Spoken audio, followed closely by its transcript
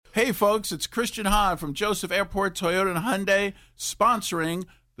Hey, folks, it's Christian Hahn from Joseph Airport Toyota and Hyundai sponsoring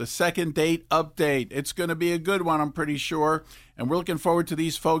the Second Date Update. It's going to be a good one, I'm pretty sure. And we're looking forward to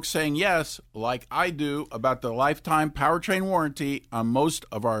these folks saying yes, like I do, about the lifetime powertrain warranty on most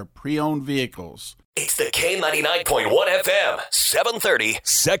of our pre-owned vehicles. It's the K99.1 FM, 730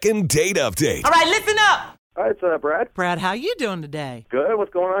 Second Date Update. All right, listen up. Hi, it's Brad. Brad, how you doing today? Good.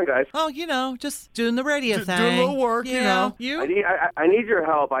 What's going on, guys? Oh, just doing the radio thing. Doing a little work, you know. You? I need your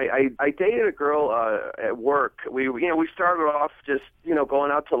help. I dated a girl at work. We started off just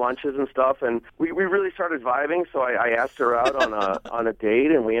going out to lunches and stuff, and we really started vibing. So I asked her out on a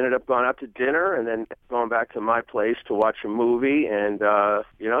date, and we ended up going out to dinner, and then going back to my place to watch a movie. And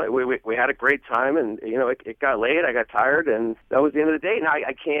we had a great time, and it got late. I got tired, and that was the end of the date. And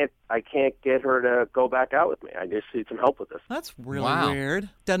I can't get her to go back out with me. I just need some help with this. That's really weird.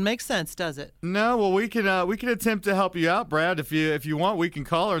 Doesn't make sense, does it? No, well, we can attempt to help you out, Brad. If you want, we can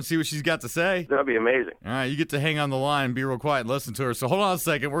call her and see what she's got to say. That'd be amazing. All right, you get to hang on the line and be real quiet and listen to her. So hold on a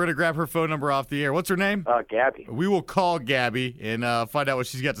second. We're going to grab her phone number off the air. What's her name? Gabby. We will call Gabby and find out what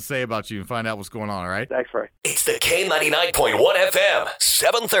she's got to say about you and find out what's going on, all right? Thanks, Ray. It's the K99.1 FM,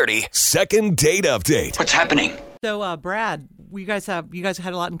 730 Second Date Update. What's happening? So, Brad, you guys had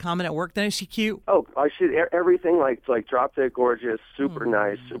a lot in common at work. Then is she cute? Oh, everything like drop dead gorgeous, super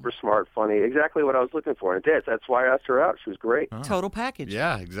nice, super smart, funny. Exactly what I was looking for, and it did. That's why I asked her out. She was great. Oh. Total package.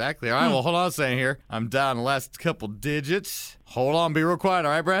 Yeah, exactly. All right, well, hold on a second here. I'm down the last couple digits. Hold on, be real quiet.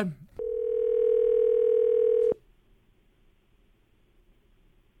 All right, Brad?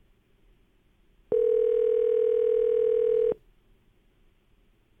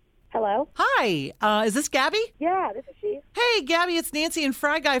 Hello? Hi, is this Gabby? Yeah, this is she. Hey, Gabby, it's Nancy and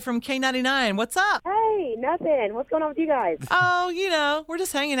Fry Guy from K99. What's up? Hey, nothing. What's going on with you guys? Oh, we're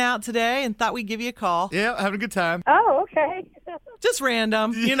just hanging out today and thought we'd give you a call. Yeah, having a good time. Oh, okay. Just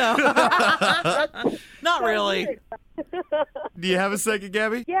random, Not really. Do you have a second,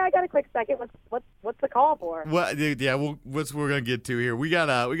 Gabby? Yeah, I got a quick second. What's the call for? Well, yeah, what we're gonna get to here. We got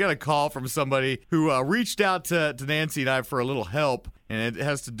a call from somebody who reached out to Nancy and I for a little help, and it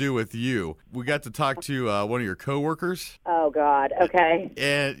has to do with you. We got to talk to one of your coworkers. Oh God. Okay.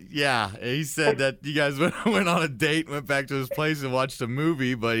 And yeah, he said that you guys went on a date, went back to his place and watched a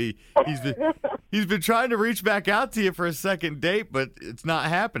movie, but he's been trying to reach back out to you for a second date, but it's not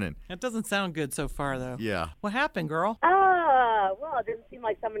happening. That doesn't sound good so far, though. Yeah. What happened, girl? Well, it doesn't seem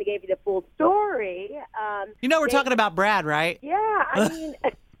like somebody gave you the full story. We're talking about Brad, right? Yeah, I mean,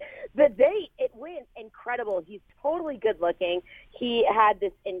 the date, it went incredible. He's totally good looking. He had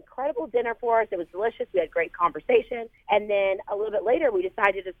this incredible dinner for us. It was delicious. We had great conversation. And then a little bit later, we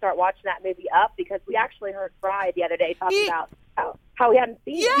decided to start watching that movie Up because we actually heard Fry the other day talking about how he hadn't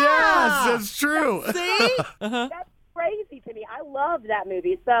seen it. Yes, that's true. See? That's crazy to me. I loved that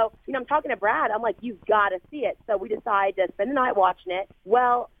movie. So, I'm talking to Brad. I'm like, you've got to see it. So we decided to spend the night watching it.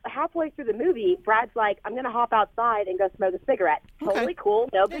 Well, halfway through the movie, Brad's like, I'm going to hop outside and go smoke a cigarette. Okay. Totally cool.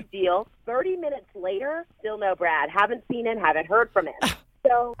 No big deal. 30 minutes later, still no Brad. Haven't seen him. Haven't heard from him.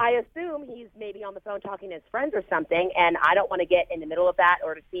 So I assume he's maybe on the phone talking to his friends or something, and I don't want to get in the middle of that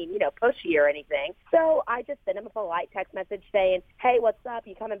or to seem, pushy or anything. So I just sent him a polite text message saying, hey, what's up?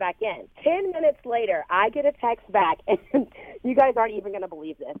 You coming back in? 10 minutes later, I get a text back, and you guys aren't even going to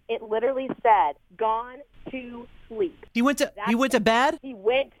believe this. It literally said, gone to sleep. He went to bed? He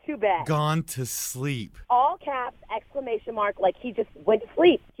went to bed. Gone to sleep. All caps, exclamation mark, like he just went to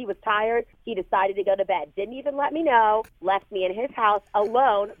sleep. He was tired. He decided to go to bed. Didn't even let me know. Left me in his house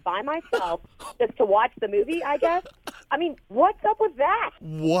alone by myself just to watch the movie, I guess. I mean, what's up with that?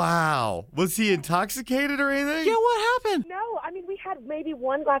 Wow. Was he intoxicated or anything? Yeah, what happened? No, I mean, we had maybe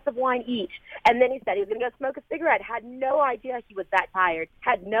one glass of wine each. And then he said he was going to go smoke a cigarette. Had no idea he was that tired.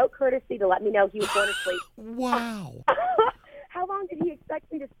 Had no courtesy to let me know he was going to sleep. Wow. How long did he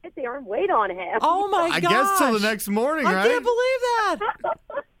expect me to sit there and wait on him? Oh, my gosh. I guess till the next morning, right? I can't believe that.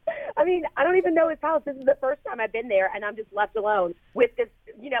 I mean, I don't even know his house. This is the first time I've been there, and I'm just left alone with this,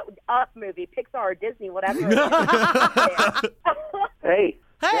 Up movie, Pixar or Disney, whatever. Hey,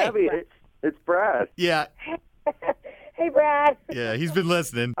 Hey. Gabby, it's Brad. Yeah. Hey, Brad. Yeah, he's been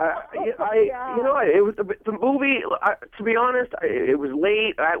listening. It was the movie. To be honest, it was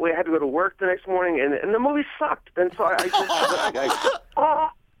late. We had to go to work the next morning, and the movie sucked. And so I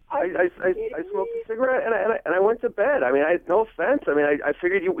smoked a cigarette and I went to bed. I mean, no offense. I mean, I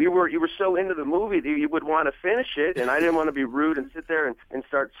figured you were so into the movie that you would want to finish it, and I didn't want to be rude and sit there and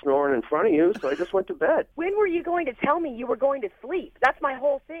start snoring in front of you. So I just went to bed. When were you going to tell me you were going to sleep? That's my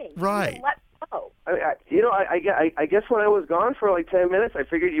whole thing. Right. You let know. I guess when I was gone for like 10 minutes, I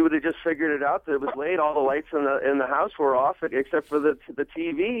figured you would have just figured it out that it was late. All the lights in the house were off except for the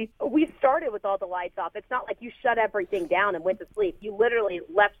TV. We started with all the lights off. It's not like you shut everything down and went to sleep. You literally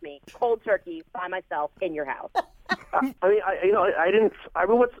left me cold turkey by myself in your house.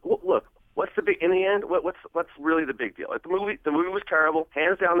 What's the big in the end? What's really the big deal? Like the movie was terrible.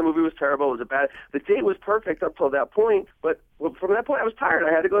 Hands down, the movie was terrible. It was the date was perfect up till that point, but from that point, I was tired.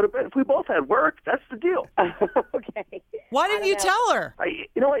 I had to go to bed. If we both had work, that's the deal. Okay. Why didn't you tell her? It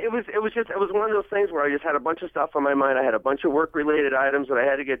was one of those things where I just had a bunch of stuff on my mind. I had a bunch of work related items that I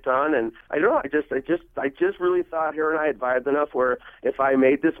had to get done, and I just really thought her and I had vibed enough where if I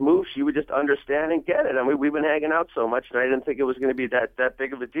made this move, she would just understand and get it. I mean, we've been hanging out so much, and I didn't think it was going to be that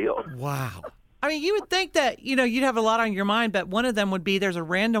big of a deal. Wow. I mean, you would think that, you'd have a lot on your mind, but one of them would be there's a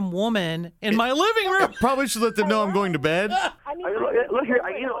random woman in my living room. Probably should let them know I'm going to bed. Look here,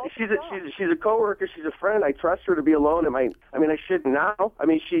 she's a coworker, she's a friend. I trust her to be alone. I shouldn't now. I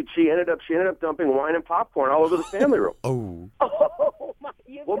mean, she ended up dumping wine and popcorn all over the family room. Oh. Oh my!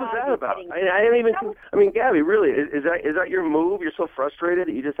 What was that about? I didn't even. I mean, Gabby, really, is that your move? You're so frustrated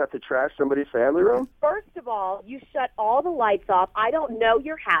that you just have to trash somebody's family room? First of all, you shut all the lights off. I don't know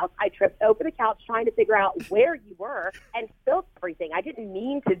your house. I tripped over the couch trying to figure out where you were and spilled everything. I didn't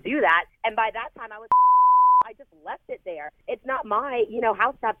mean to do that, and by that time I just left it there. It's not my,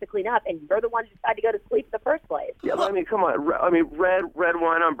 house to have to clean up, and you're the one who decided to go to sleep in the first place. Yeah, but come on. Red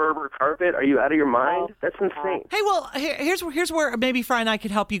wine on Berber carpet. Are you out of your mind? That's insane. Hey, well, here's where maybe Fry and I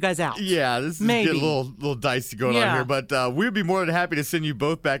could help you guys out. Yeah, this is getting a little dicey going on here, but we'd be more than happy to send you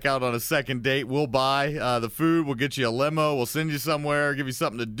both back out on a second date. We'll buy the food. We'll get you a limo. We'll send you somewhere, give you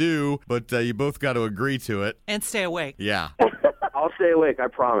something to do, but you both got to agree to it. And stay awake. Yeah. I'll stay awake, I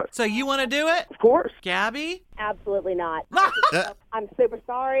promise. So you want to do it? Of course. Gabby? Absolutely not. I'm super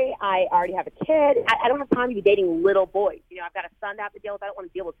sorry. I already have a kid. I don't have time to be dating little boys. I've got a son to have to deal with. I don't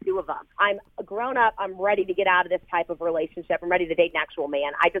want to deal with two of them. I'm a grown up. I'm ready to get out of this type of relationship. I'm ready to date an actual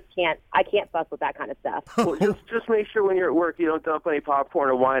man. I can't fuss with that kind of stuff. Well, just make sure when you're at work you don't dump any popcorn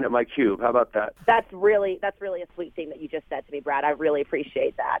or wine at my cube. How about that? That's really a sweet thing that you just said to me, Brad. I really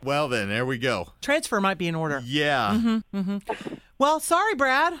appreciate that. Well, then, there we go. Transfer might be in order. Yeah. Well, sorry,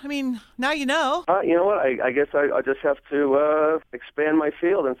 Brad. I mean, now you know. You know what? I guess I'll just have to expand my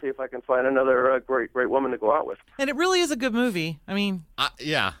field and see if I can find another great woman to go out with. And it really is a good movie. I mean,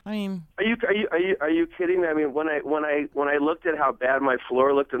 yeah. I mean, are you kidding me? I mean, when I looked at how bad my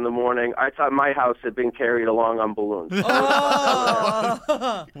floor looked in the morning, I thought my house had been carried along on balloons.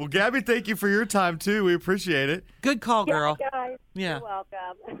 Oh. Well, Gabby, thank you for your time too. We appreciate it. Good call, girl. Yeah, guys. Yeah. You're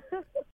welcome.